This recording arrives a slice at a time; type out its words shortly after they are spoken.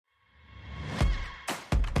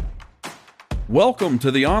Welcome to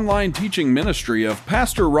the online teaching ministry of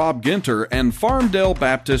Pastor Rob Ginter and Farmdale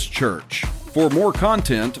Baptist Church. For more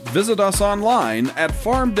content, visit us online at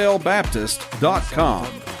farmdalebaptist.com.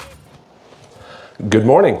 Good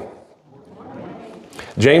morning.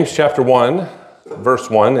 James chapter 1, verse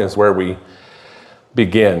 1 is where we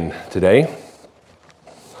begin today.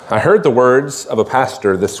 I heard the words of a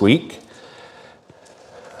pastor this week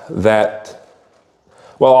that,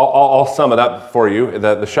 well, I'll sum it up for you.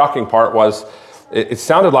 The shocking part was it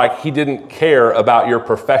sounded like he didn't care about your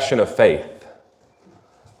profession of faith.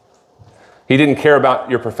 He didn't care about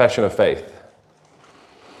your profession of faith.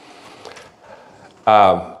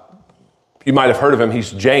 You might have heard of him.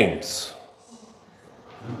 He's James.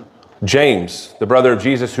 James, the brother of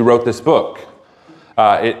Jesus who wrote this book.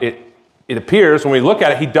 It appears when we look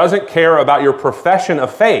at it, he doesn't care about your profession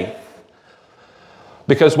of faith.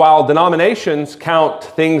 Because while denominations count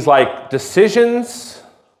things like decisions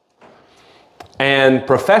and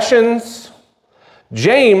professions,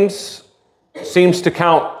 James seems to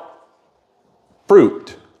count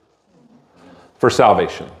fruit for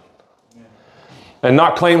salvation. And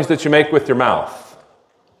not claims that you make with your mouth.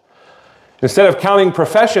 Instead of counting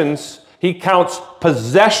professions, he counts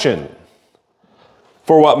possession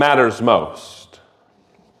for what matters most.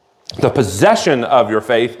 The possession of your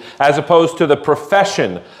faith as opposed to the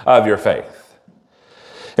profession of your faith.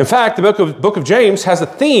 In fact, the book of James has a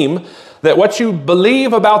theme that what you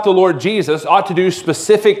believe about the Lord Jesus ought to do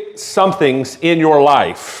specific somethings in your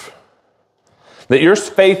life. That your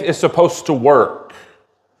faith is supposed to work.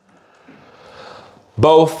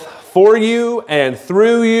 Both for you and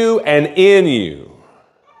through you and in you.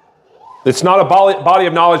 It's not a body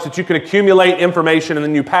of knowledge that you can accumulate information and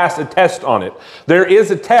then you pass a test on it. There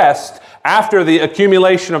is a test after the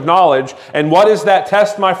accumulation of knowledge. And what is that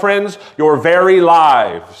test, my friends? Your very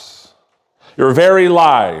lives. Your very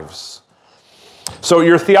lives. So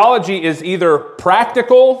your theology is either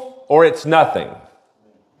practical or it's nothing.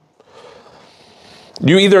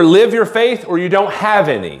 You either live your faith or you don't have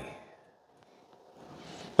any,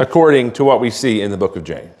 according to what we see in the book of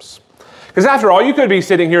James. Because after all, you could be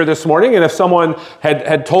sitting here this morning, and if someone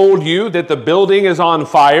had told you that the building is on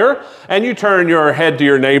fire, and you turn your head to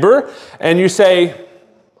your neighbor, and you say,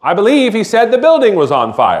 I believe he said the building was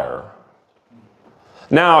on fire.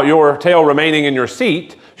 Now, your tail remaining in your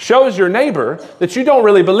seat shows your neighbor that you don't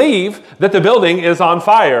really believe that the building is on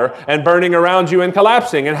fire and burning around you and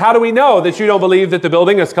collapsing. And how do we know that you don't believe that the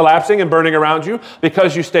building is collapsing and burning around you?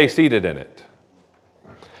 Because you stay seated in it.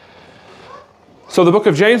 So the book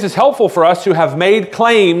of James is helpful for us who have made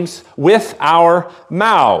claims with our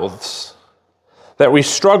mouths that we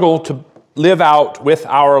struggle to live out with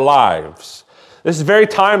our lives. This is very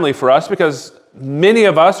timely for us because many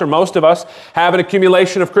of us, or most of us, have an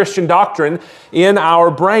accumulation of Christian doctrine in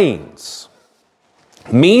our brains.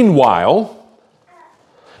 Meanwhile,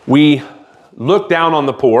 we look down on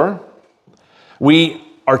the poor. We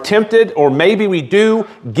are tempted, or maybe we do,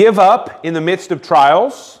 give up in the midst of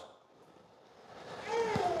trials.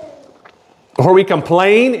 Or we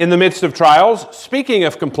complain in the midst of trials. Speaking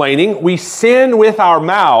of complaining, we sin with our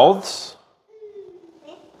mouths.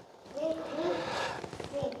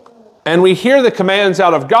 And we hear the commands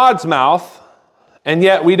out of God's mouth, and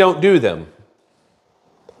yet we don't do them.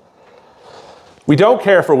 We don't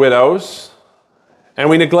care for widows, and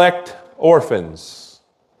we neglect orphans.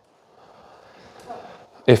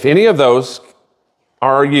 If any of those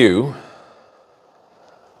are you,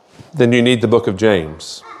 then you need the book of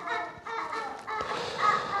James.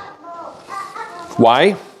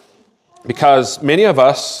 Why? Because many of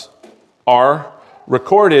us are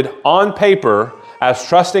recorded on paper as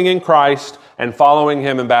trusting in Christ and following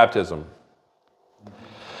Him in baptism.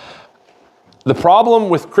 The problem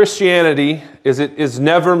with Christianity is it is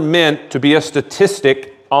never meant to be a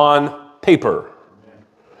statistic on paper.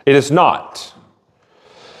 It is not.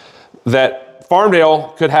 That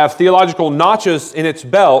Farmdale could have theological notches in its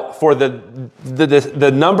belt for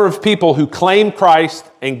the number of people who claim Christ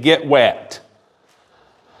and get wet.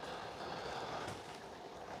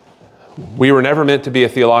 We were never meant to be a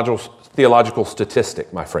theological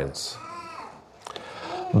statistic, my friends.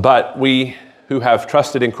 But we who have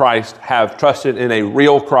trusted in Christ have trusted in a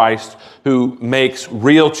real Christ who makes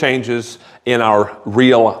real changes in our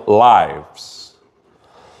real lives.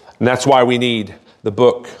 And that's why we need the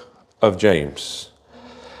book of James.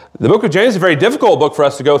 The book of James is a very difficult book for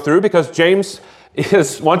us to go through because James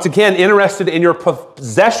is once again interested in your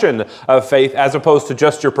possession of faith as opposed to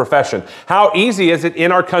just your profession. How easy is it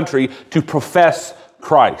in our country to profess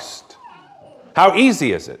Christ? How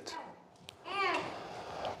easy is it?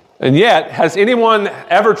 And yet, has anyone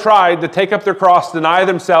ever tried to take up their cross, deny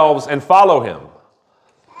themselves, and follow him?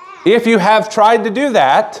 If you have tried to do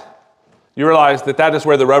that, you realize that that is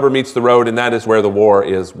where the rubber meets the road, and that is where the war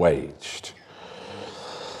is waged.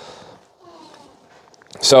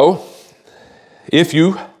 So, if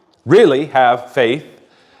you really have faith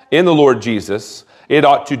in the Lord Jesus, it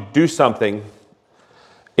ought to do something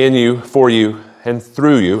in you, for you, and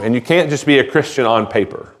through you. And you can't just be a Christian on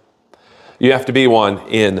paper. You have to be one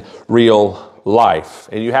in real life.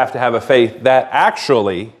 And you have to have a faith that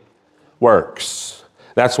actually works.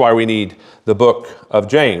 That's why we need the book of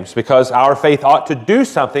James, because our faith ought to do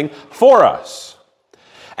something for us.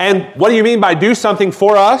 And what do you mean by do something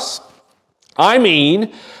for us? I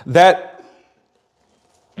mean that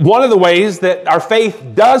one of the ways that our faith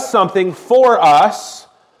does something for us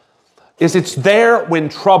is it's there when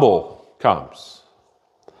trouble comes.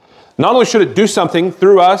 Not only should it do something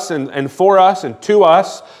through us and for us and to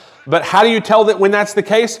us, but how do you tell that when that's the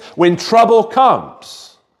case? When trouble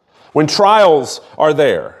comes, when trials are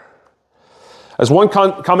there. As one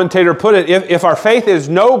commentator put it, if our faith is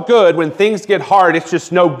no good when things get hard, it's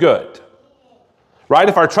just no good. Right?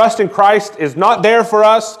 If our trust in Christ is not there for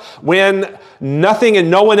us when nothing and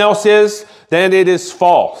no one else is, then it is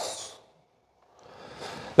false.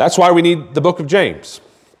 That's why we need the book of James.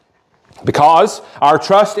 Because our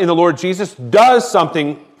trust in the Lord Jesus does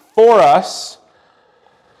something for us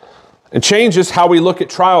and changes how we look at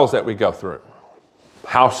trials that we go through.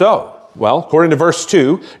 How so? Well, according to verse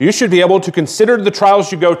 2, you should be able to consider the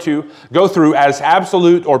trials you go through as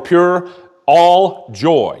absolute or pure all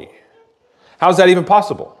joy. How's that even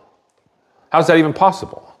possible? How's that even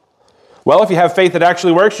possible? Well, if you have faith that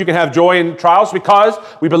actually works, you can have joy in trials because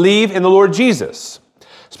we believe in the Lord Jesus.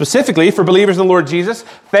 Specifically, for believers in the Lord Jesus,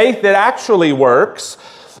 faith that actually works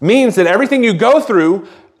means that everything you go through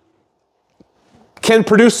can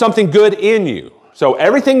produce something good in you. So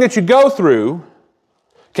everything that you go through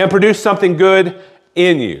can produce something good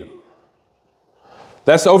in you.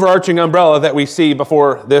 That's the overarching umbrella that we see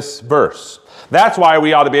before this verse. That's why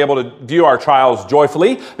we ought to be able to view our trials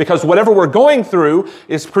joyfully, because whatever we're going through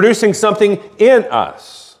is producing something in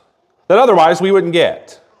us that otherwise we wouldn't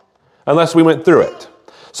get unless we went through it.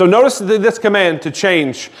 So notice this command to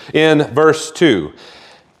change in verse 2.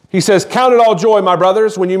 He says, "Count it all joy, my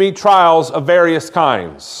brothers, when you meet trials of various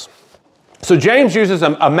kinds." So James uses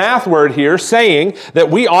a math word here saying that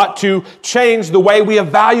we ought to change the way we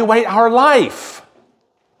evaluate our life.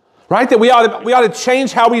 Right? That we ought to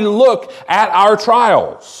change how we look at our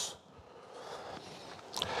trials.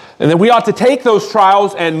 And that we ought to take those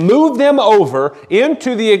trials and move them over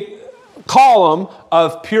into the column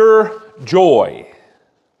of pure joy.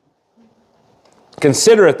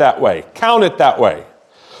 Consider it that way. Count it that way.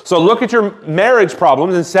 So look at your marriage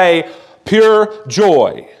problems and say, pure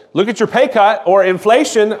joy. Look at your pay cut or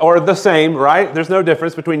inflation, or the same, right? There's no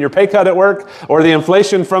difference between your pay cut at work or the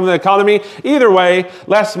inflation from the economy. Either way,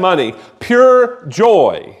 less money. Pure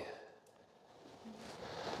joy.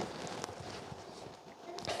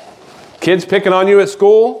 Kids picking on you at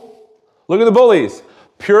school? Look at the bullies.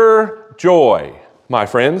 Pure joy, my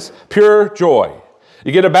friends. Pure joy.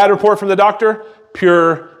 You get a bad report from the doctor?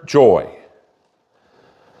 Pure joy.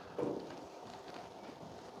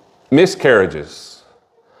 Miscarriages.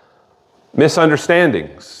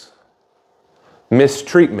 Misunderstandings,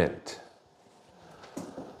 mistreatment,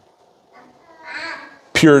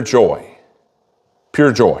 pure joy,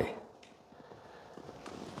 pure joy.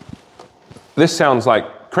 This sounds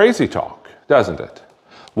like crazy talk, doesn't it?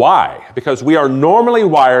 Why? Because we are normally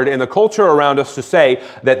wired in the culture around us to say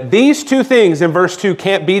that these two things in verse 2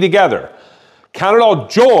 can't be together. Count it all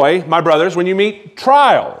joy, my brothers, when you meet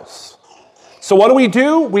trials. So what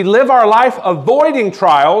do? We live our life avoiding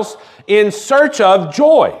trials in search of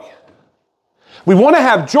joy. We want to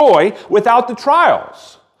have joy without the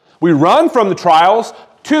trials. We run from the trials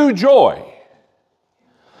to joy.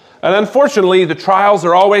 And unfortunately, the trials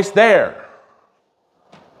are always there.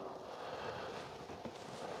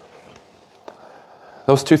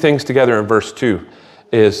 Those two things together in verse 2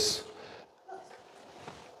 is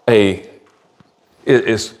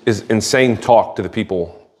insane talk to the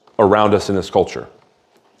people around us in this culture.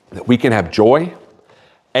 That we can have joy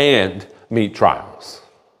and meet trials.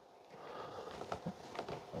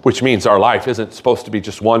 Which means our life isn't supposed to be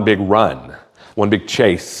just one big run, one big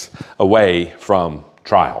chase away from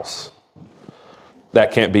trials.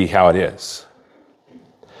 That can't be how it is.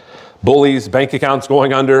 Bullies, bank accounts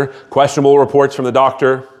going under, questionable reports from the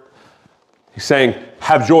doctor. He's saying,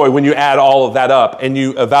 have joy when you add all of that up and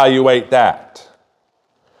you evaluate that.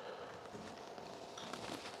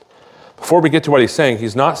 Before we get to what he's saying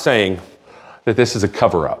not saying that this is a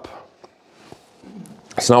cover-up.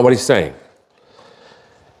 That's not what he's saying.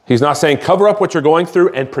 He's not saying cover up what you're going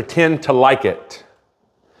through and pretend to like it.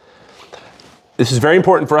 This is very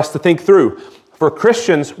important for us to think through. For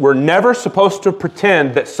Christians, we're never supposed to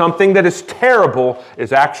pretend that something that is terrible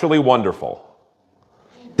is actually wonderful.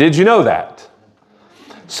 Did you know that?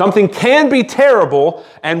 Something can be terrible,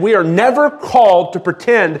 and we are never called to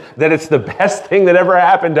pretend that it's the best thing that ever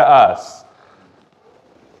happened to us.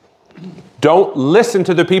 Don't listen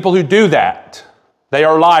to the people who do that. They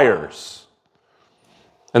are liars,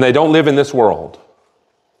 and they don't live in this world.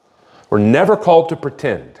 We're never called to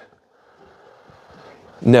pretend.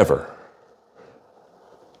 Never.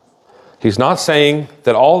 He's not saying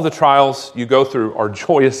that all of the trials you go through are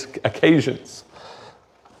joyous occasions.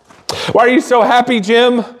 Why are you so happy,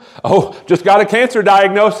 Jim? Oh, just got a cancer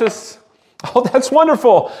diagnosis. Oh, that's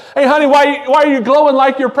wonderful. Hey, honey, why are you glowing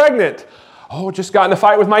like you're pregnant? Oh, just got in a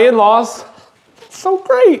fight with my in-laws. So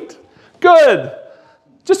great. Good.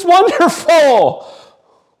 Just wonderful.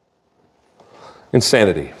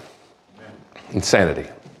 Insanity. Insanity.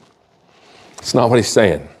 It's not what he's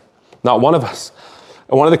saying. Not one of us.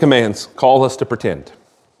 One of the commands calls us to pretend.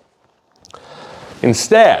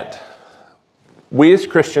 Instead, we as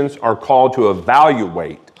Christians are called to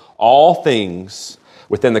evaluate all things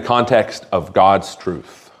within the context of God's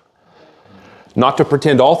truth. Not to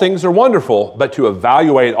pretend all things are wonderful, but to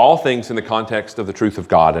evaluate all things in the context of the truth of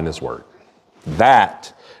God and His Word.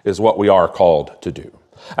 That is what we are called to do.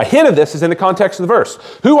 A hint of this is in the context of the verse.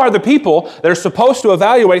 Who are the people that are supposed to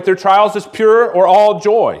evaluate their trials as pure or all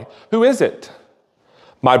joy? Who is it?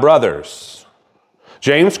 My brothers.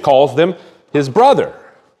 James calls them his brother.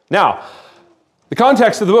 Now, the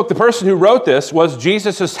context of the book, the person who wrote this was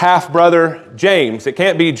Jesus' half-brother James. It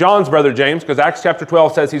can't be John's brother James because Acts chapter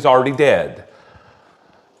 12 says he's already dead.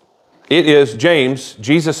 It is James,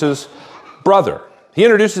 Jesus' brother. He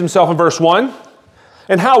introduces himself in verse 1.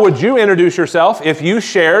 And how would you introduce yourself if you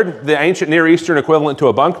shared the ancient Near Eastern equivalent to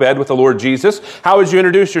a bunk bed with the Lord Jesus? How would you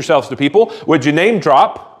introduce yourselves to people? Would you name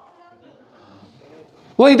drop?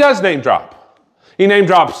 Well, he does name drop. He name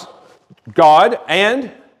drops God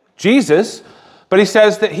and Jesus, but he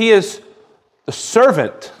says that he is the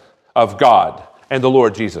servant of God and the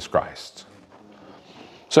Lord Jesus Christ.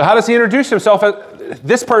 So how does he introduce himself?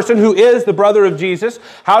 This person who is the brother of Jesus,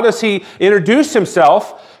 how does he introduce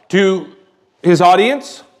himself to his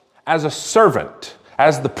audience? As a servant,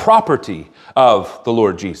 as the property of the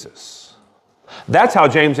Lord Jesus. That's how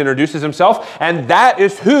James introduces himself, and that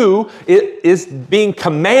is who is being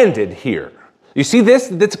commanded here. You see this?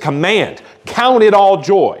 That's a command. Count it all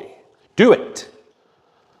joy. Do it.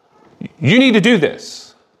 You need to do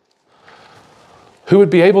this. Who would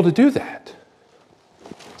be able to do that?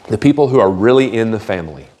 The people who are really in the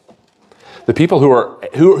family. The people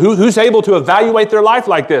who's able to evaluate their life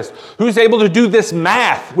like this? Who's able to do this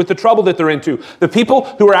math with the trouble that they're into? The people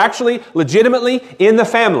who are actually legitimately in the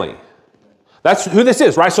family. That's who this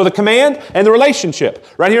is, right? So the command and the relationship.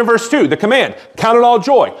 Right here in verse 2, the command, count it all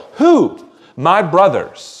joy. Who? My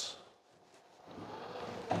brothers.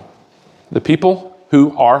 The people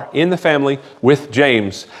who are in the family with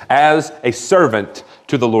James as a servant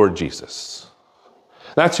to the Lord Jesus.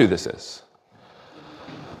 That's who this is.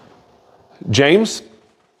 James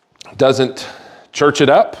doesn't church it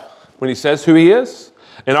up when he says who he is.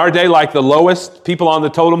 In our day, like the lowest people on the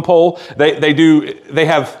totem pole,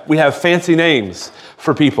 we have fancy names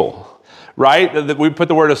for people, right? We put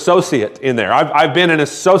the word associate in there. I've been an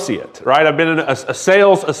associate, right? I've been a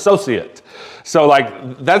sales associate. So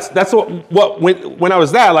like that's what when I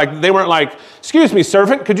was that, like they weren't like, excuse me,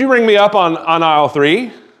 servant, could you ring me up on aisle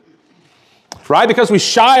 3? Right? Because we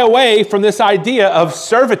shy away from this idea of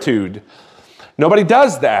servitude. Nobody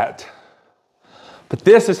does that. But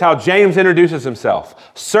this is how James introduces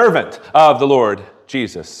himself. Servant of the Lord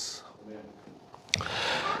Jesus.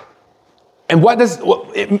 And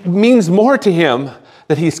it means more to him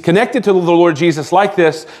that he's connected to the Lord Jesus like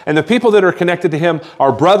this, and the people that are connected to him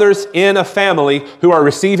are brothers in a family who are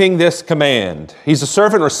receiving this command. He's a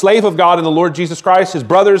servant or slave of God in the Lord Jesus Christ. His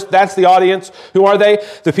brothers, that's the audience. Who are they?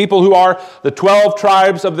 The people who are the 12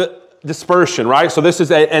 tribes of the dispersion, right? So this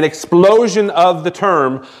is an explosion of the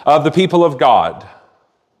term of the people of God.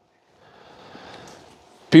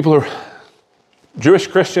 People are Jewish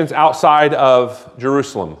Christians outside of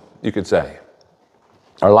Jerusalem, you could say,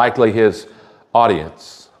 are likely his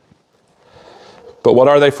audience. But what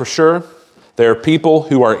are they for sure? They are people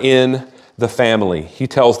who are in the family. He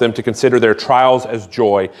tells them to consider their trials as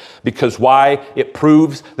joy because why? It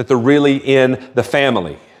proves that they're really in the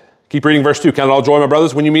family. Keep reading verse 2. Count it all joy, my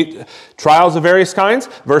brothers, when you meet trials of various kinds.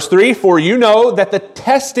 Verse 3, for you know that the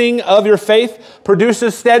testing of your faith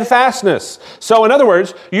produces steadfastness. So in other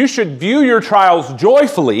words, you should view your trials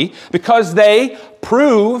joyfully because they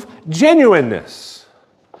prove genuineness.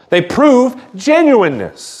 They prove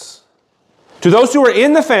genuineness. To those who are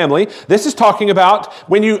in the family, this is talking about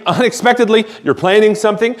when you unexpectedly, you're planning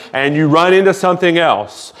something and you run into something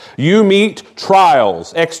else. You meet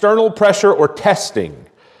trials, external pressure or testing.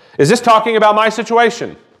 Is this talking about my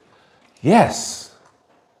situation? Yes.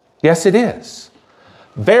 Yes, it is.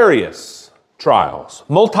 Various trials,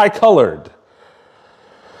 multicolored.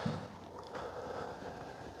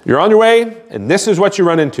 You're on your way, and this is what you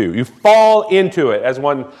run into. You fall into it, as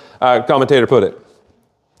one commentator put it.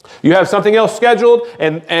 You have something else scheduled,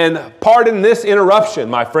 and pardon this interruption,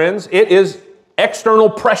 my friends. It is external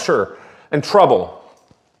pressure and trouble.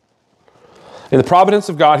 In the providence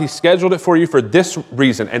of God, He scheduled it for you for this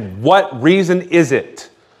reason. And what reason is it?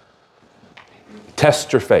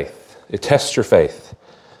 Test your faith. It tests your faith.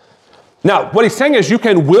 Now, what He's saying is you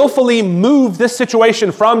can willfully move this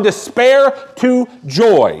situation from despair to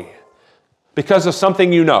joy because of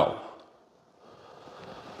something you know.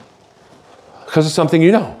 Because of something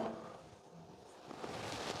you know.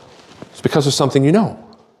 It's because of something you know.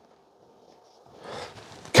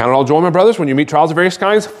 Count it all joy, my brothers, when you meet trials of various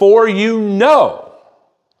kinds, for you know.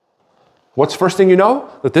 What's the first thing you know?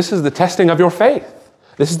 That this is the testing of your faith.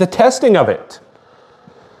 This is the testing of it.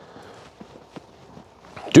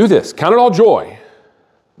 Do this. Count it all joy.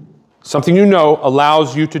 Something you know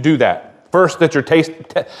allows you to do that. First, that your taste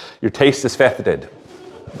is tested.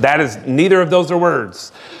 That is, neither of those are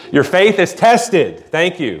words. Your faith is tested.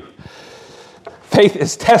 Thank you. Faith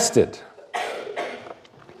is tested.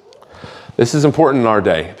 This is important in our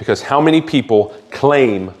day because how many people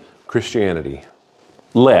claim Christianity?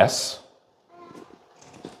 Less,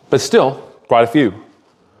 but still quite a few.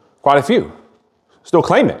 Quite a few still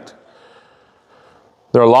claim it.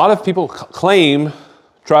 There are a lot of people claim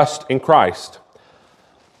trust in Christ,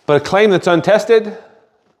 but a claim that's untested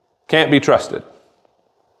can't be trusted.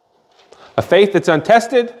 A faith that's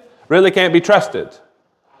untested really can't be trusted.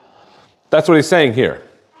 That's what he's saying here.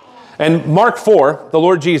 And Mark 4, the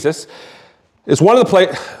Lord Jesus, is one of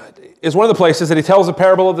the places that he tells the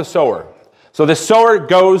parable of the sower. So the sower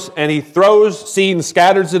goes and he throws seed and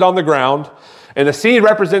scatters it on the ground. And the seed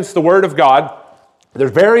represents the word of God.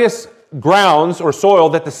 There's various grounds or soil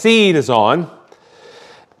that the seed is on.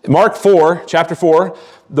 Mark 4, chapter 4,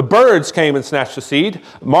 the birds came and snatched the seed.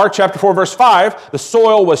 Mark chapter 4, verse 5, the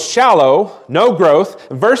soil was shallow, no growth.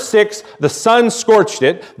 Verse 6, the sun scorched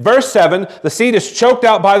it. Verse 7, the seed is choked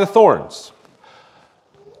out by the thorns.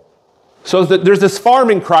 So there's this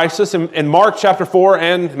farming crisis in Mark chapter 4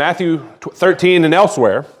 and Matthew 13 and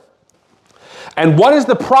elsewhere. And what is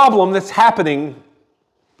the problem that's happening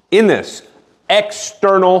in this?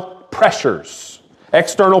 External pressures.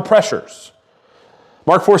 External pressures.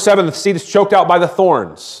 Mark 4:7, the seed is choked out by the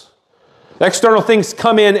thorns. External things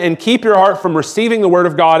come in and keep your heart from receiving the word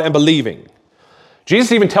of God and believing.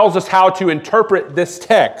 Jesus even tells us how to interpret this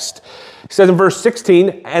text. He says in verse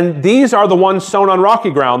 16, and these are the ones sown on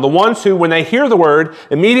rocky ground, the ones who, when they hear the word,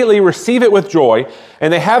 immediately receive it with joy,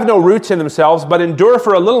 and they have no roots in themselves, but endure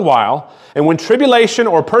for a little while. And when tribulation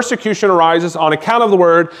or persecution arises on account of the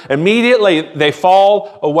word, immediately they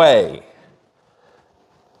fall away.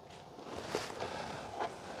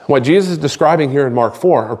 What Jesus is describing here in Mark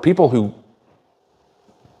 4 are people who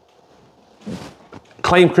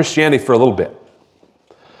claim Christianity for a little bit,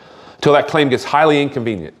 until that claim gets highly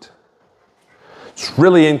inconvenient. It's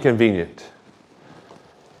really inconvenient.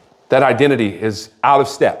 That identity is out of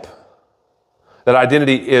step. That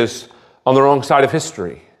identity is on the wrong side of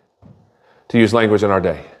history, to use language in our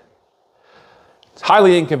day. It's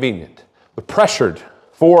highly inconvenient, but pressured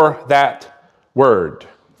for that word,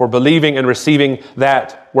 for believing and receiving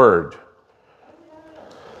that word.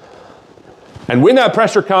 And when that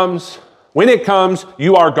pressure comes, when it comes,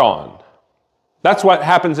 you are gone. That's what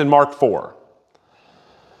happens in Mark 4.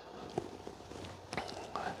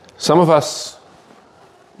 Some of us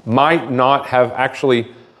might not have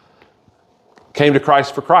actually came to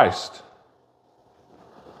Christ for Christ.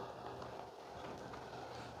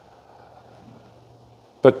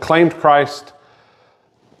 But claimed Christ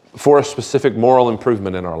for a specific moral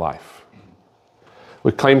improvement in our life.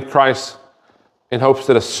 We claimed Christ in hopes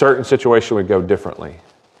that a certain situation would go differently.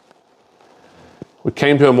 We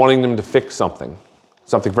came to Him wanting Him to fix something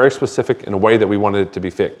very specific in a way that we wanted it to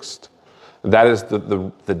be fixed. And that is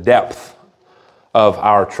the depth of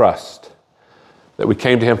our trust, that we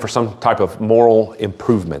came to Him for some type of moral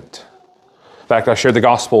improvement. In fact, I shared the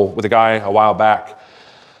gospel with a guy a while back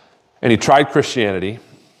And he tried Christianity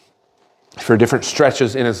for different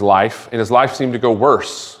stretches in his life, and his life seemed to go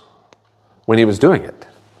worse when he was doing it.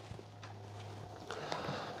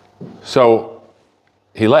 So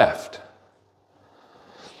he left.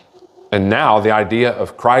 And now the idea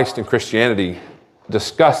of Christ and Christianity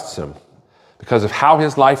disgusts him because of how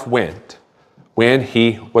his life went when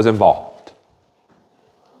he was involved.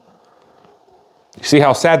 You see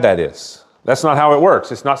how sad that is? That's not how it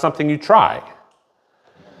works. It's not something you try.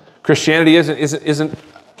 Christianity isn't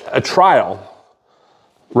a trial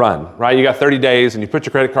run, right? You got 30 days and you put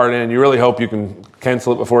your credit card in and you really hope you can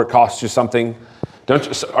cancel it before it costs you something.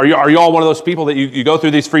 Are you all one of those people that you go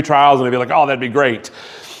through these free trials and they be like, oh, that'd be great.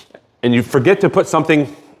 And you forget to put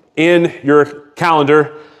something in your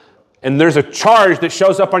calendar and there's a charge that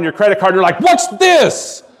shows up on your credit card and you're like, what's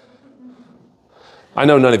this? I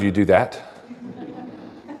know none of you do that.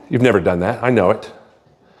 You've never done that. I know it.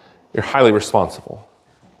 You're highly responsible.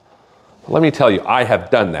 But let me tell you, I have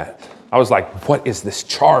done that. I was like, what is this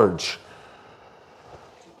charge?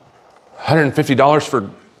 $150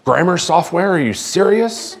 for grammar software? Are you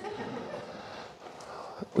serious?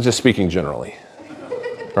 Just speaking generally,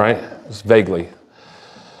 right? Just vaguely.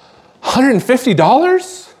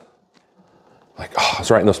 $150? Like, I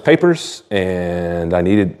was writing those papers and I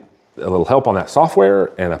needed a little help on that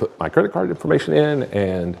software and I put my credit card information in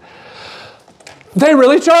and they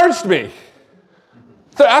really charged me.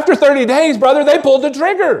 After 30 days, brother, they pulled the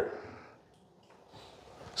trigger.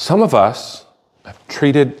 Some of us have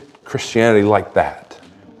treated Christianity like that.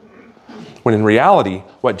 When in reality,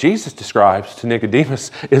 what Jesus describes to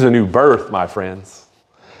Nicodemus is a new birth, my friends.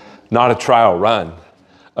 Not a trial run,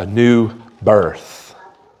 a new birth.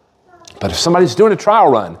 But if somebody's doing a trial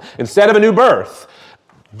run instead of a new birth,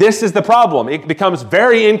 this is the problem. It becomes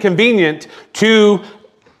very inconvenient to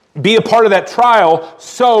be a part of that trial,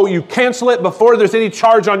 so you cancel it before there's any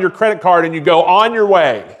charge on your credit card and you go on your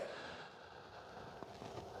way.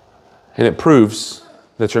 And it proves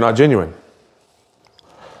that you're not genuine.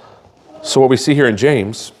 So what we see here in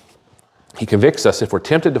James, he convicts us if we're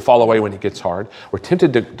tempted to fall away when it gets hard, we're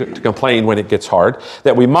tempted to complain when it gets hard,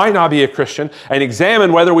 that we might not be a Christian, and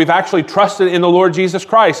examine whether we've actually trusted in the Lord Jesus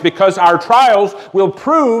Christ, because our trials will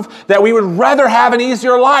prove that we would rather have an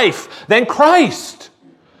easier life than Christ.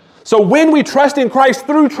 So when we trust in Christ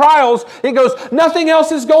through trials, it goes, nothing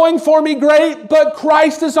else is going for me great, but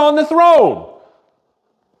Christ is on the throne.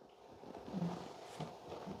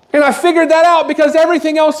 And I figured that out because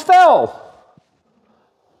everything else fell.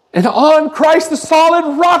 And on Christ, the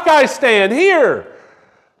solid rock I stand here.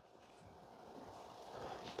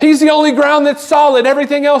 He's the only ground that's solid.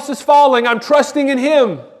 Everything else is falling. I'm trusting in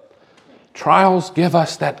Him. Trials give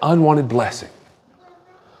us that unwanted blessing.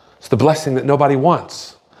 It's the blessing that nobody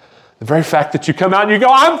wants. The very fact that you come out and you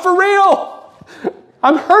go, I'm for real.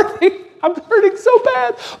 I'm hurting. I'm hurting so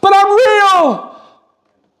bad, but I'm real.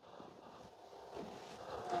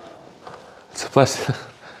 It's a blessing.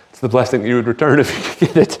 It's the blessing you would return if you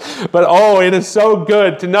could get it. But it is so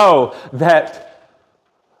good to know that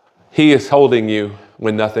He is holding you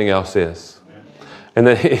when nothing else is. And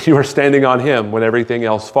that you are standing on Him when everything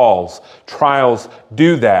else falls. Trials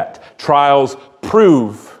do that. Trials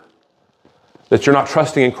prove that you're not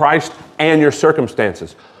trusting in Christ and your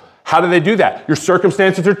circumstances. How do they do that? Your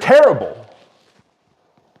circumstances are terrible.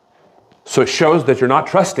 So it shows that you're not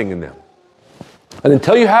trusting in them. And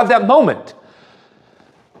until you have that moment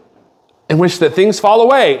in which that things fall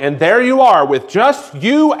away, and there you are with just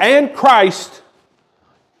you and Christ,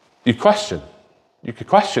 you question. You could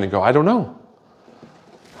question and go, I don't know.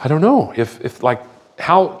 I don't know if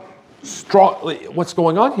how strong, what's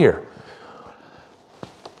going on here?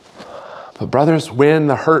 But brothers, when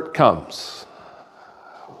the hurt comes,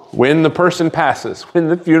 when the person passes, when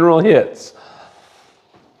the funeral hits,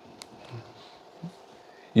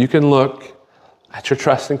 you can look at your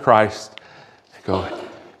trust in Christ and go,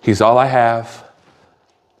 He's all I have.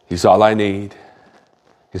 He's all I need.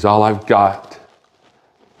 He's all I've got.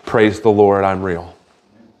 Praise the Lord, I'm real.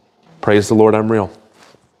 Praise the Lord, I'm real.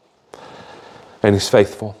 And He's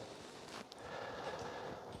faithful.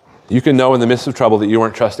 You can know in the midst of trouble that you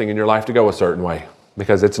weren't trusting in your life to go a certain way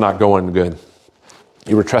because it's not going good.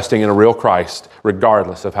 You were trusting in a real Christ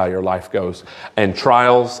regardless of how your life goes. And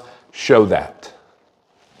trials show that.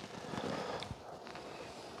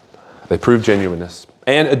 They prove genuineness.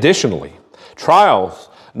 And additionally, trials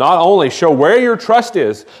not only show where your trust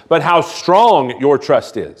is, but how strong your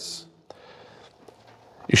trust is.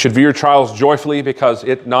 You should view your trials joyfully because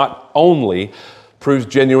it not only proves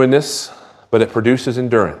genuineness, but it produces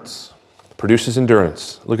endurance. Produces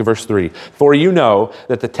endurance. Look at verse 3. For you know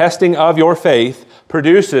that the testing of your faith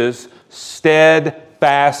produces steadfastness.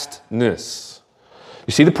 steadfastness.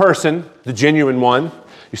 You see the person, the genuine one.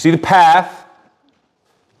 You see the path,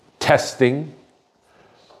 testing,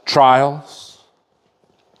 trials.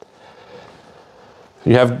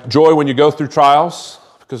 You have joy when you go through trials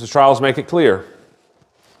because the trials make it clear.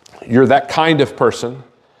 You're that kind of person.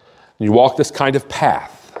 You walk this kind of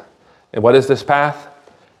path. And what is this path?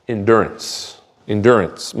 Endurance.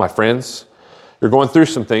 Endurance, my friends. You're going through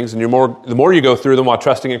some things, and the more you go through them while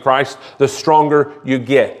trusting in Christ, the stronger you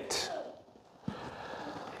get.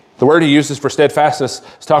 The word he uses for steadfastness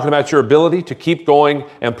is talking about your ability to keep going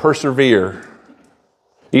and persevere.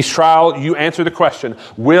 Each trial, you answer the question,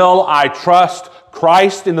 will I trust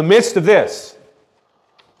Christ in the midst of this?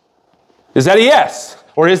 Is that a yes,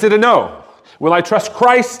 or is it a no? Will I trust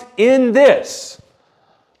Christ in this?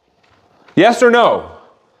 Yes or no?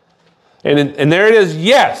 And there it is,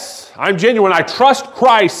 yes, I'm genuine, I trust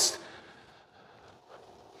Christ.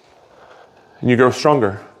 And you grow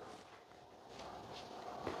stronger.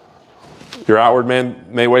 Your outward man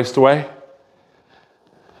may waste away,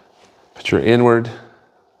 but your inward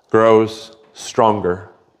grows stronger.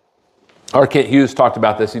 R. Kent Hughes talked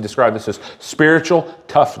about this. He described this as spiritual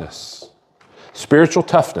toughness. Spiritual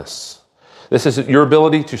toughness. This is your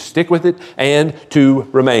ability to stick with it and to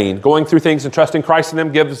remain. Going through things and trusting Christ in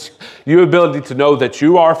them gives you ability to know that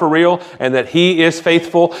you are for real and that He is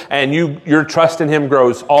faithful, and your trust in Him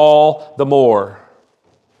grows all the more.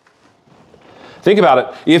 Think about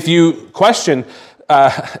it. If you question,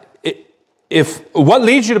 what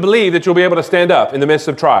leads you to believe that you'll be able to stand up in the midst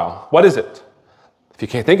of trial? What is it? If you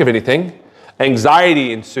can't think of anything,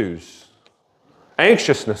 anxiety ensues.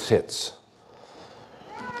 Anxiousness hits.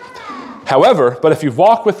 However, but if you've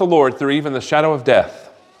walked with the Lord through even the shadow of death,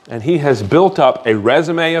 and He has built up a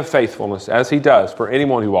resume of faithfulness, as He does for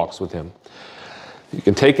anyone who walks with Him, you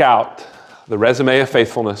can take out the resume of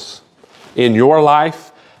faithfulness in your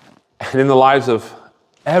life and in the lives of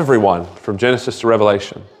everyone from Genesis to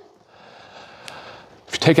Revelation.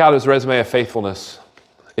 If you take out His resume of faithfulness,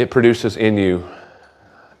 it produces in you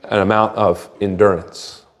an amount of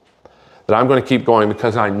endurance that I'm going to keep going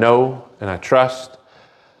because I know and I trust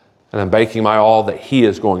and I'm banking my all that He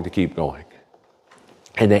is going to keep going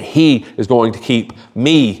and that He is going to keep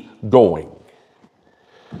me going.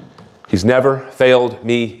 He's never failed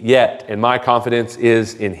me yet, and my confidence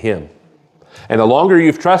is in Him. And the longer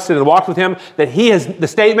you've trusted and walked with Him, that the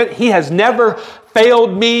statement, He has never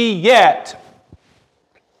failed me yet,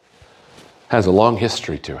 has a long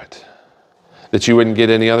history to it that you wouldn't get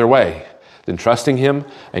any other way than trusting Him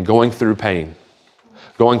and going through pain,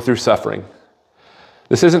 going through suffering.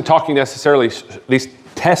 This isn't talking necessarily, these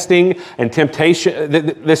testing and temptation,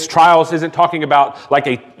 this trials isn't talking about like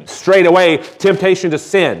a straightaway temptation to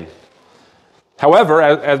sin. However,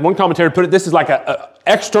 as one commentator put it, this is like a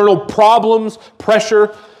external problems,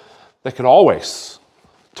 pressure that could always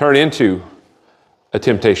turn into a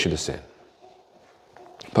temptation to sin.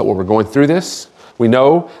 But when we're going through this, we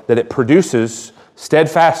know that it produces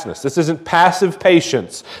steadfastness. This isn't passive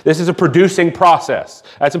patience. This is a producing process.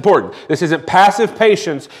 That's important. This isn't passive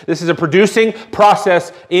patience. This is a producing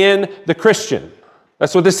process in the Christian.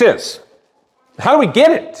 That's what this is. How do we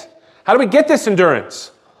get it? How do we get this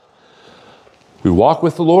endurance? We walk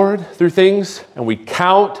with the Lord through things and we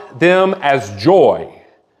count them as joy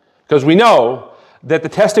because we know that the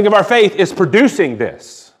testing of our faith is producing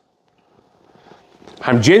this.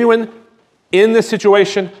 I'm genuine in this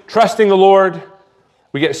situation, trusting the Lord.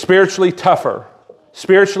 We get spiritually tougher.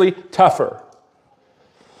 Spiritually tougher.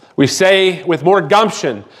 We say with more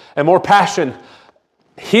gumption and more passion,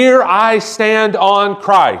 here I stand on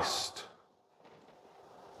Christ.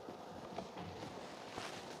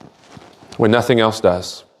 When nothing else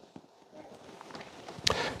does.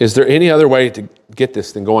 Is there any other way to get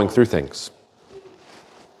this than going through things?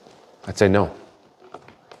 I'd say no.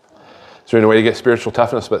 Is there any way to get spiritual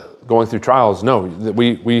toughness but going through trials? No.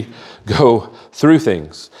 We go through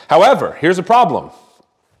things. However, here's a problem.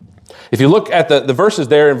 If you look at the verses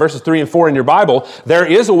there in verses 3 and 4 in your Bible, there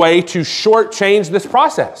is a way to shortchange this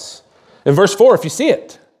process. In verse 4, if you see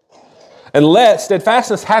it, and let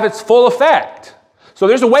steadfastness have its full effect. So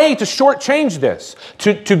there's a way to shortchange this,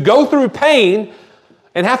 to go through pain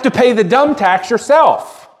and have to pay the dumb tax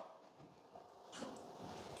yourself.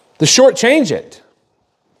 To shortchange it.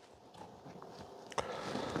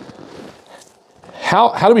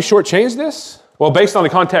 How do we shortchange this? Well, based on the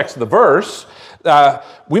context of the verse,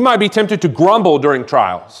 we might be tempted to grumble during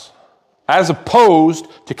trials. As opposed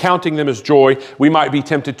to counting them as joy, we might be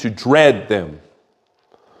tempted to dread them.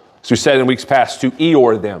 As we said in weeks past, to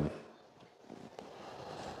Eeyore them.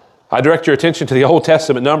 I direct your attention to the Old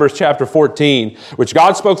Testament, Numbers chapter 14, which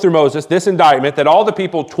God spoke through Moses, this indictment, that all the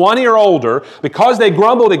people 20 or older, because they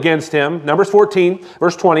grumbled against him, Numbers 14,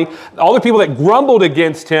 verse 20, all the people that grumbled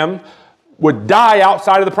against him would die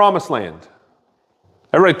outside of the promised land.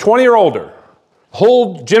 Everybody 20 or older,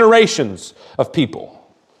 whole generations of people.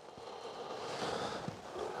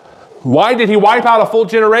 Why did he wipe out a full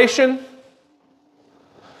generation?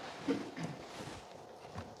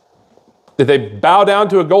 Did they bow down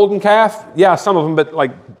to a golden calf? Yeah, some of them, but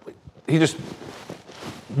he just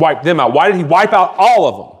wiped them out. Why did he wipe out all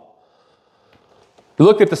of them? You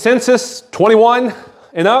looked at the census, 21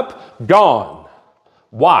 and up, gone.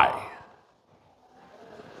 Why?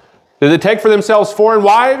 Did they take for themselves foreign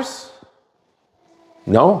wives?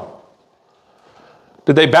 No.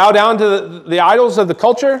 Did they bow down to the idols of the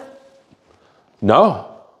culture?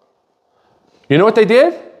 No. You know what they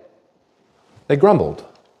did? They grumbled.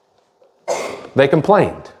 They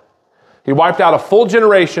complained. He wiped out a full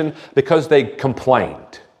generation because they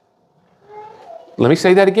complained. Let me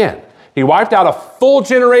say that again. He wiped out a full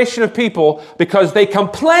generation of people because they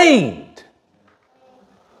complained.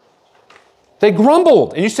 They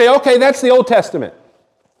grumbled. And you say, okay, that's the Old Testament.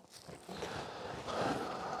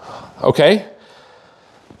 Okay.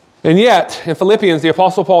 And yet, in Philippians, the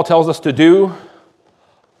Apostle Paul tells us to do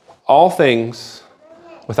all things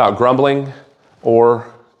without grumbling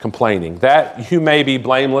or complaining, that you may be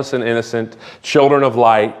blameless and innocent, children of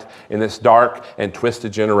light in this dark and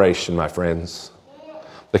twisted generation, my friends.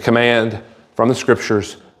 The command from the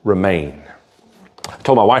Scriptures, remain. I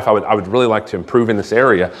told my wife I would really like to improve in this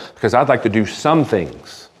area because I'd like to do some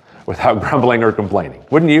things without grumbling or complaining.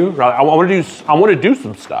 Wouldn't you? I want to do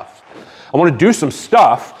some stuff. I want to do some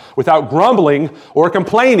stuff without grumbling or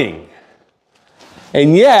complaining.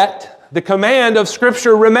 And yet, the command of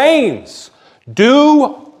Scripture remains.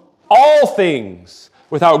 Do all things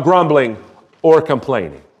without grumbling or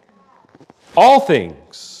complaining. All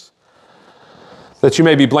things. That you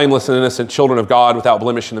may be blameless and innocent, children of God, without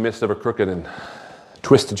blemish in the midst of a crooked and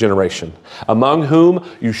twisted generation, among whom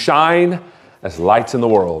you shine as lights in the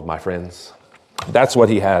world, my friends. That's what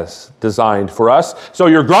he has designed for us. So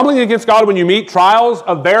you're grumbling against God when you meet trials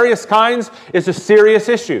of various kinds is a serious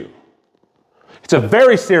issue. It's a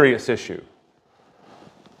very serious issue.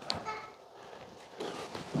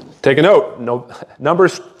 Take a note.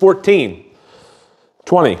 Numbers 14,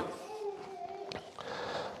 20.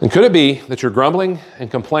 And could it be that you're grumbling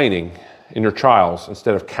and complaining in your trials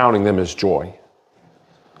instead of counting them as joy?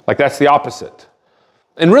 Like that's the opposite.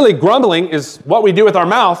 And really, grumbling is what we do with our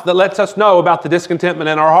mouth that lets us know about the discontentment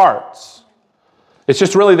in our hearts. It's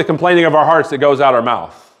just really the complaining of our hearts that goes out our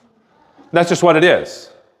mouth. That's just what it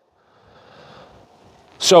is.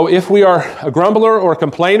 So if we are a grumbler or a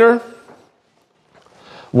complainer,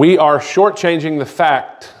 we are shortchanging the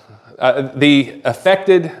fact, the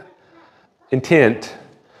affected intent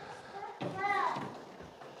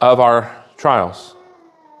of our trials.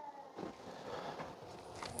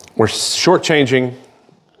 We're shortchanging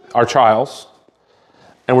our trials,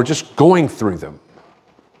 and we're just going through them,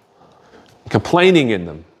 complaining in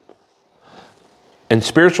them. And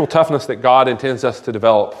spiritual toughness that God intends us to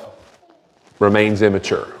develop remains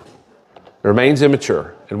immature. It remains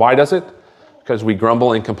immature. And why does it? Because we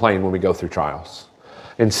grumble and complain when we go through trials,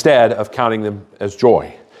 instead of counting them as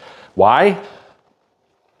joy. Why?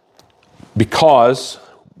 Because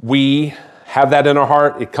we have that in our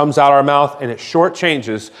heart, it comes out our mouth, and it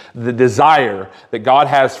shortchanges the desire that God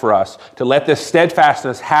has for us to let this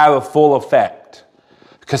steadfastness have a full effect.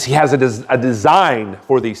 Because he has a design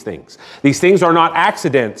for these things. These things are not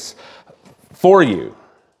accidents for you.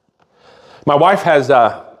 My wife's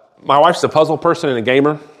a puzzle person and a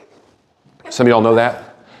gamer. Some of y'all know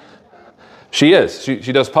that. She is.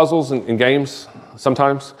 She does puzzles and games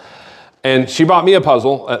sometimes. And she bought me a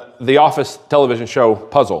puzzle, the Office television show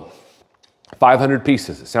puzzle. 500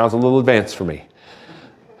 pieces. It sounds a little advanced for me.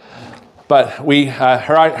 But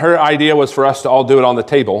her idea was for us to all do it on the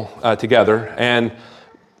table together. And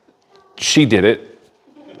she did it.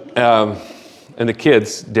 And the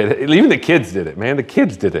kids did it. Even the kids did it, man. The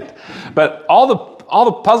kids did it. But a lot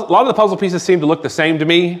of the puzzle pieces seemed to look the same to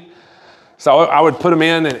me. So I would put them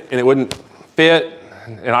in and it wouldn't fit.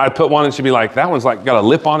 And I'd put one and she'd be like, that one's like got a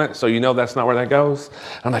lip on it, so you know that's not where that goes.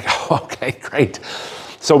 I'm like, oh, okay, great.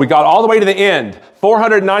 So we got all the way to the end,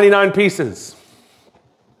 499 pieces.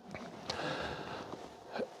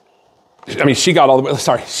 She got all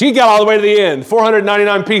the way to the end,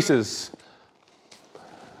 499 pieces.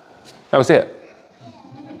 That was it.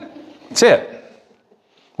 That's it.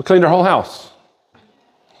 We cleaned our whole house.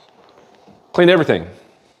 Cleaned everything.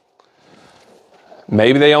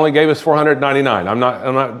 Maybe they only gave us 499. I'm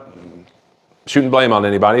not shooting blame on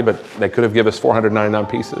anybody, but they could have given us 499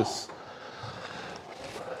 pieces.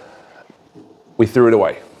 We threw it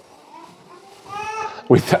away.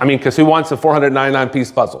 Because who wants a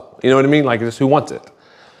 499-piece puzzle? You know what I mean? Like, just who wants it?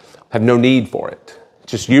 Have no need for it.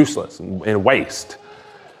 It's just useless and waste,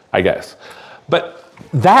 I guess. But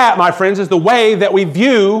that, my friends, is the way that we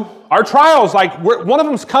view our trials. Like, one of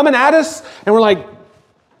them's coming at us, and we're like,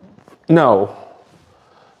 no,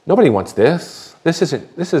 nobody wants this. This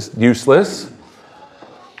is useless.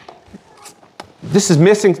 This is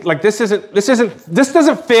missing, like this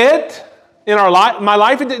doesn't fit in my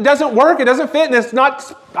life. It doesn't work, it doesn't fit, and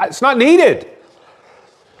it's not needed.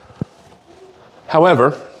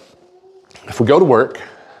 However, if we go to work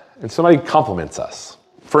and somebody compliments us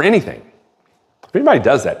for anything, if anybody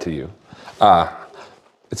does that to you,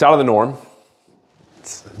 it's out of the norm.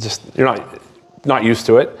 It's just, you're not used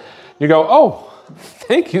to it. You go, oh,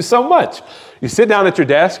 thank you so much. You sit down at your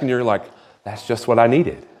desk and you're like, that's just what I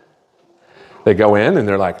needed. They go in and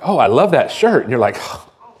they're like, oh, I love that shirt. And you're like,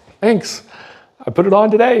 oh, thanks. I put it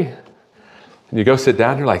on today. And you go sit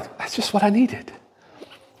down and you're like, that's just what I needed.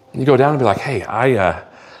 And you go down and be like, hey,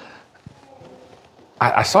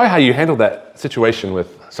 I saw how you handled that situation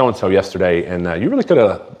with so-and-so yesterday, and you really could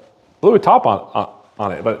have blew a top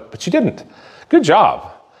on it, but you didn't. Good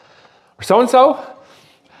job. Or so-and-so,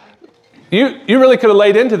 you really could have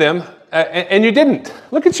laid into them, and you didn't.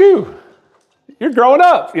 Look at you. You're growing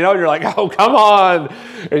up, you're like, oh, come on.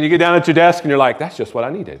 And you get down at your desk and you're like, that's just what I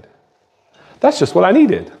needed. That's just what I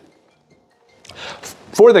needed.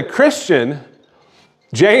 For the Christian,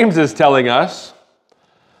 James is telling us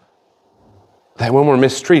that when we're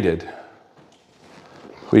mistreated,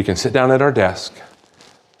 we can sit down at our desk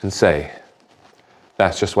and say,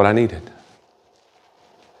 that's just what I needed.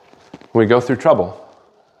 When we go through trouble,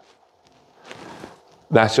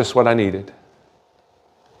 that's just what I needed.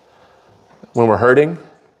 When we're hurting, you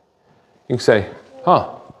can say,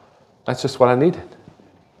 that's just what I needed.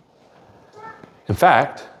 In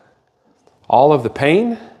fact, all of the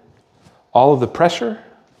pain, all of the pressure,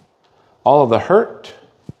 all of the hurt,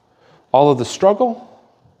 all of the struggle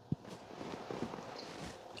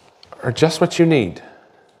are just what you need.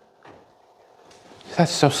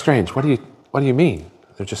 That's so strange. What do you mean?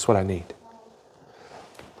 They're just what I need.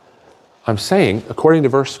 I'm saying, according to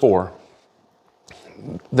verse 4,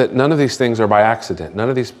 that none of these things are by accident. None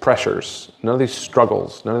of these pressures, none of these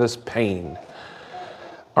struggles, none of this pain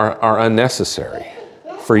are unnecessary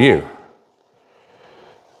for you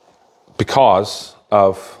because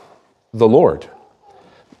of the Lord.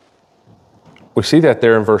 We see that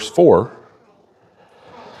there in verse 4,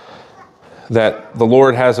 that the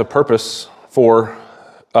Lord has a purpose for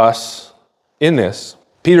us in this.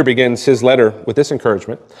 Peter begins his letter with this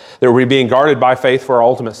encouragement, that we're being guarded by faith for our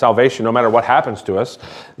ultimate salvation, no matter what happens to us.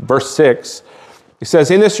 Verse 6, he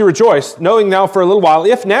says, in this you rejoice, knowing now for a little while,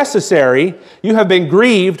 if necessary, you have been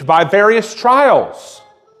grieved by various trials,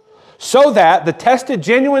 so that the tested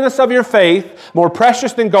genuineness of your faith, more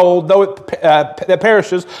precious than gold, that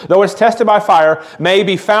perishes, though it's tested by fire, may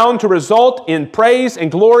be found to result in praise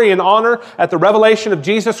and glory and honor at the revelation of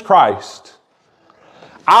Jesus Christ.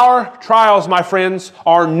 Our trials, my friends,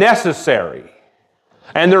 are necessary,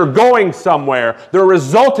 and they're going somewhere. They're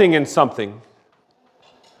resulting in something.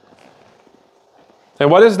 And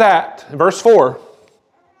what is that? In verse 4,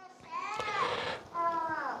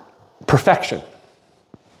 perfection.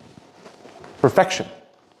 Perfection.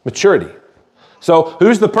 Maturity. So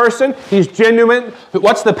who's the person? He's genuine.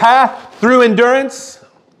 What's the path? Through endurance.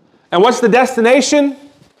 And what's the destination?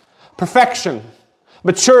 Perfection.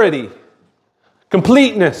 Maturity.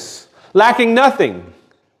 Completeness. Lacking nothing.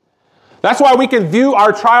 That's why we can view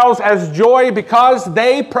our trials as joy, because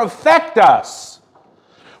they perfect us.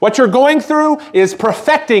 What you're going through is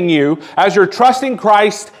perfecting you as you're trusting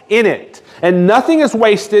Christ in it. And nothing is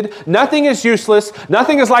wasted. Nothing is useless.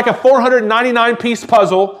 Nothing is like a 499-piece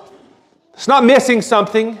puzzle. It's not missing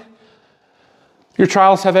something. Your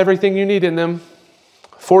trials have everything you need in them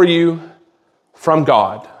for you from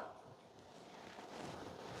God.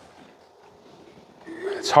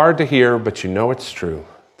 It's hard to hear, but you know it's true,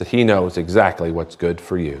 that He knows exactly what's good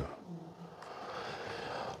for you.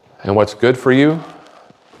 And what's good for you,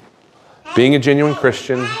 being a genuine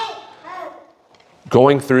Christian,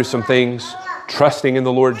 going through some things, trusting in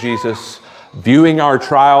the Lord Jesus, viewing our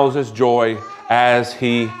trials as joy as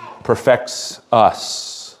He perfects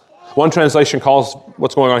us. One translation calls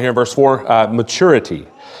what's going on here in verse 4, maturity.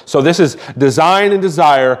 So this is design and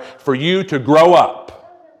desire for you to grow up.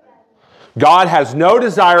 God has no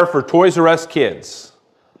desire for Toys R Us kids.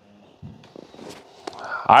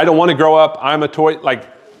 I don't want to grow up. I'm a toy, like,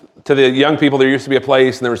 to the young people, there used to be a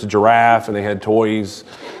place and there was a giraffe and they had toys.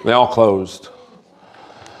 And they all closed.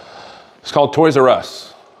 It's called Toys R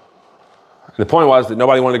Us. And the point was that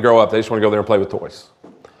nobody wanted to grow up. They just want to go there and play with toys.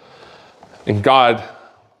 And God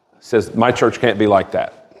says, my church can't be like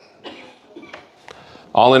that.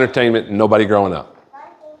 All entertainment and nobody growing up.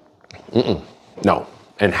 No.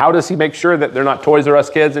 And how does he make sure that they're not Toys R Us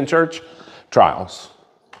kids in church? Trials.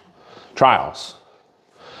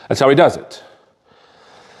 That's how he does it.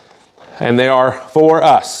 And they are for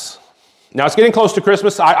us. Now, it's getting close to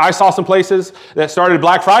Christmas. I saw some places that started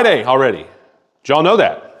Black Friday already. Did y'all know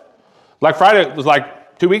that? Black Friday was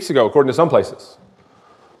like 2 weeks ago, according to some places.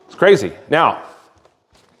 It's crazy. Now,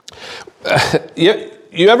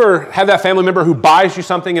 you ever have that family member who buys you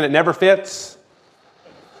something and it never fits?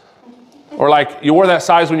 Or like you wore that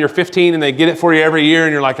size when you're 15 and they get it for you every year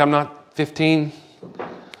and you're like, I'm not 15.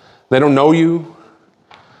 They don't know you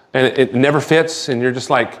and it never fits and you're just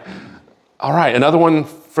like, all right, another one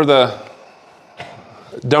for the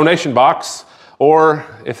donation box. Or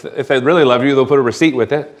if they really love you, they'll put a receipt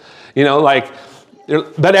with it. You know, like,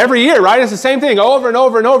 but every year, right? It's the same thing over and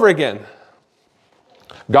over and over again.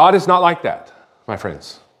 God is not like that, my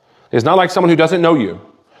friends. He's not like someone who doesn't know you.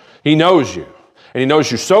 He knows you. And he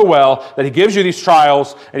knows you so well that he gives you these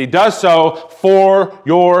trials, and he does so for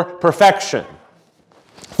your perfection.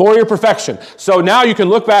 For your perfection. So now you can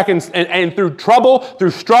look back and through trouble,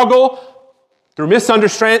 through struggle, through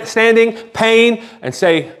misunderstanding, pain, and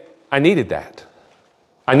say, I needed that.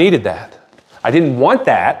 I needed that. I didn't want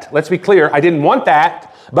that. Let's be clear. I didn't want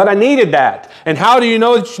that, but I needed that. And how do you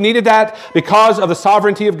know that you needed that? Because of the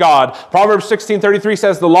sovereignty of God. Proverbs 16:33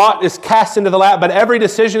 says, the lot is cast into the lap, but every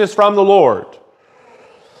decision is from the Lord.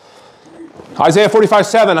 Isaiah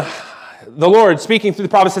 45:7, the Lord speaking through the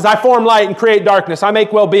prophet says, I form light and create darkness. I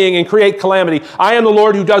make well-being and create calamity. I am the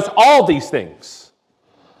Lord who does all these things.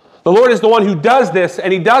 The Lord is the one who does this,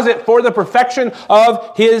 and he does it for the perfection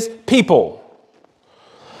of his people.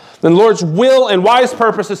 Then the Lord's will and wise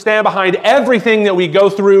purposes stand behind everything that we go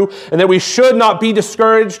through, and that we should not be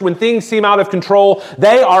discouraged when things seem out of control.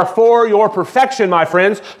 They are for your perfection, my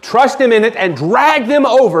friends. Trust him in it and drag them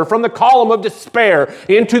over from the column of despair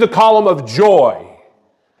into the column of joy.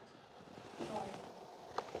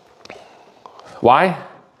 Why?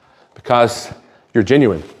 Because you're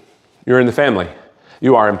genuine. You're in the family.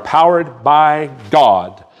 You are empowered by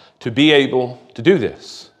God to be able to do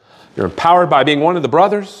this. You're empowered by being one of the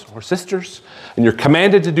brothers or sisters, and you're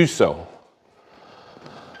commanded to do so.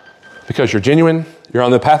 Because you're genuine, you're on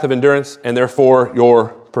the path of endurance, and therefore your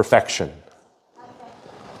perfection.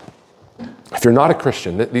 If you're not a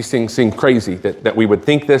Christian, these things seem crazy, that we would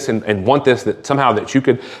think this and want this, that somehow that you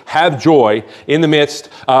could have joy in the midst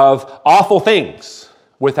of awful things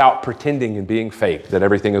without pretending and being fake, that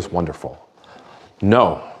everything is wonderful.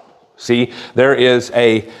 No. See, there is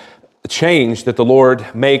a change that the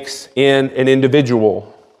Lord makes in an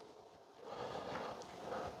individual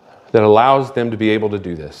that allows them to be able to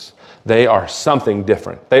do this. They are something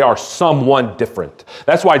different. They are someone different.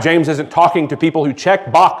 That's why James isn't talking to people who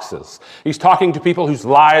check boxes. He's talking to people whose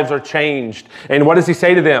lives are changed. And what does he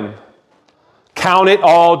say to them? Count it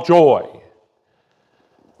all joy.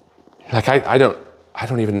 Like, I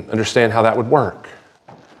don't even understand how that would work.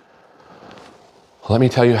 Let me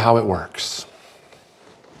tell you how it works.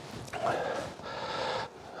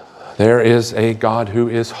 There is a God who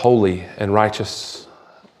is holy and righteous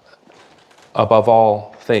above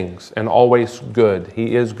all things and always good.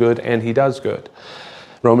 He is good and he does good.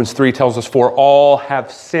 Romans 3 tells us, for all have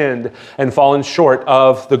sinned and fallen short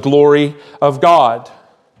of the glory of God.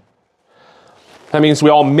 That means we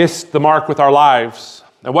all missed the mark with our lives.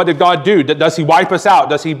 And what did God do? Does he wipe us out?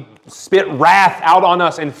 Does he spit wrath out on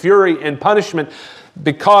us and fury and punishment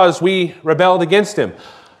because we rebelled against him?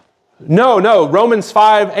 No. Romans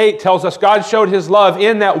 5:8 tells us God showed his love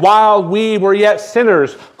in that while we were yet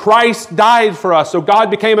sinners, Christ died for us. So God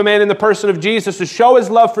became a man in the person of Jesus to show his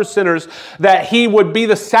love for sinners, that he would be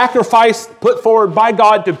the sacrifice put forward by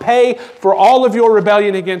God to pay for all of your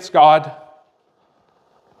rebellion against God.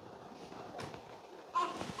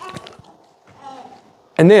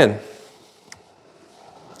 And then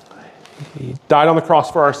he died on the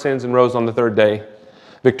cross for our sins and rose on the third day,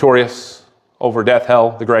 victorious over death,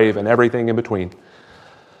 hell, the grave, and everything in between.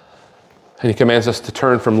 And he commands us to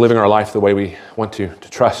turn from living our life the way we want to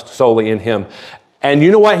trust solely in him. And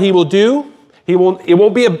you know what he will do? It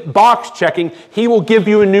won't be a box checking. He will give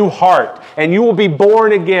you a new heart, and you will be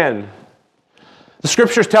born again. The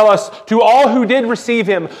scriptures tell us, to all who did receive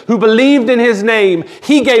him, who believed in his name,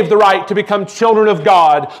 he gave the right to become children of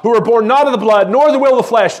God, who are born not of the blood, nor the will of the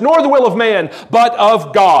flesh, nor the will of man, but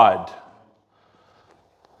of God.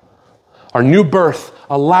 Our new birth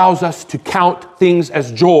allows us to count things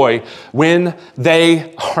as joy when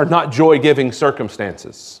they are not joy-giving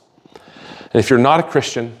circumstances. And if you're not a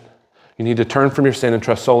Christian, you need to turn from your sin and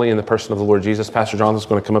trust solely in the person of the Lord Jesus. Pastor Jonathan's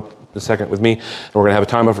going to come up in a second with me, and we're going to have a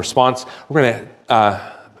time of response. We're going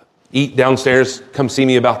to eat downstairs. Come see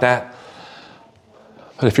me about that.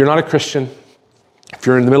 But if you're not a Christian, if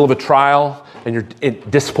you're in the middle of a trial and you're in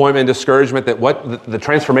disappointment and discouragement that what the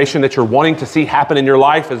transformation that you're wanting to see happen in your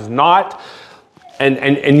life is not,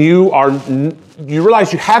 and you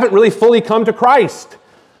realize you haven't really fully come to Christ,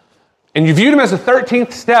 and you viewed him as the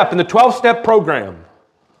 13th step in the 12-step program,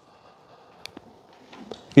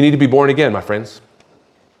 you need to be born again, my friends.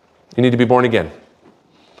 You need to be born again.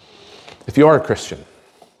 If you are a Christian,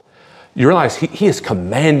 you realize he is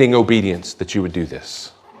commanding obedience that you would do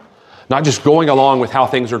this. Not just going along with how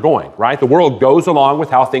things are going, right? The world goes along with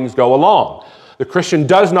how things go along. The Christian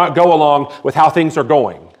does not go along with how things are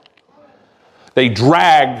going. They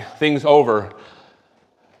drag things over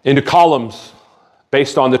into columns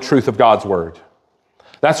based on the truth of God's word.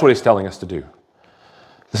 That's what he's telling us to do.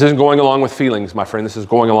 This isn't going along with feelings, my friend. This is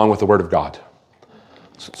going along with the word of God.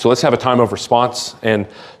 So let's have a time of response and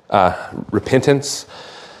repentance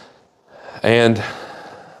and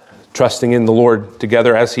trusting in the Lord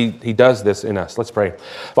together as He does this in us. Let's pray.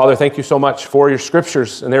 Father, thank you so much for your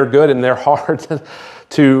scriptures, and they're good and they're hard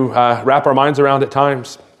to wrap our minds around at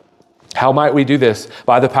times. How might we do this?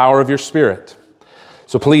 By the power of your Spirit.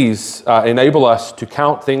 So please enable us to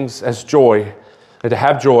count things as joy and to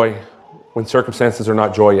have joy when circumstances are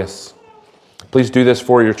not joyous. Please do this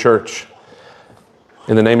for your church.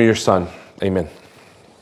 In the name of your Son, amen.